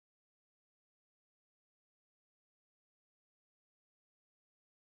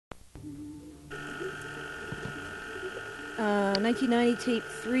1990, tape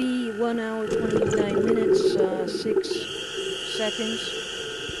 3, 1 hour, 29 minutes, 6 seconds.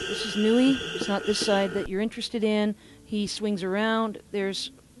 This is Nui. It's not this side that you're interested in. He swings around.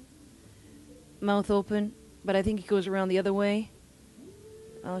 There's mouth open, but I think he goes around the other way.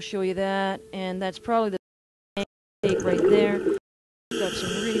 I'll show you that, and that's probably the tape right there. Got some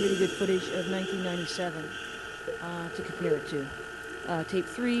really good footage of 1997 to compare it to. Tape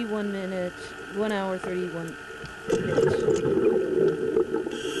 3, 1 minute, 1 hour, 31 minutes.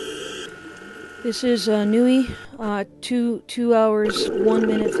 This is Nui, 2 hours, 1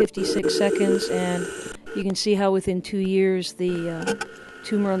 minute, 56 seconds, and you can see how within 2 years the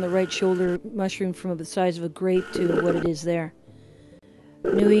tumor on the right shoulder mushroomed from the size of a grape to what it is there.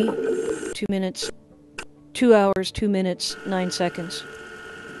 Nui, 2 hours, 2 minutes, 9 seconds.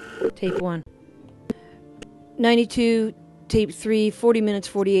 Tape 1. 92, tape 3, 40 minutes,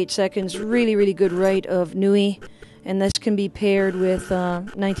 48 seconds. Really good right of Nui, and this can be paired with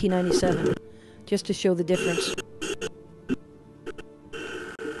 1997, just to show the difference.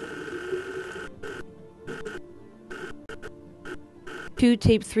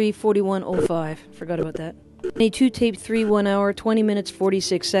 Tape 3, 41:05. Forgot about that. 22, tape 3, 1 hour, 20 minutes,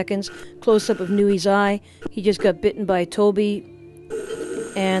 46 seconds. Close-up of Nui's eye. He just got bitten by Toby,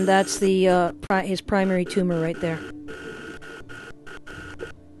 and that's the his primary tumor right there.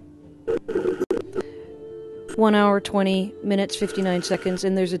 1 hour, 20 minutes, 59 seconds,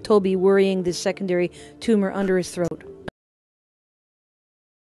 and there's a Toby worrying the secondary tumor under his throat.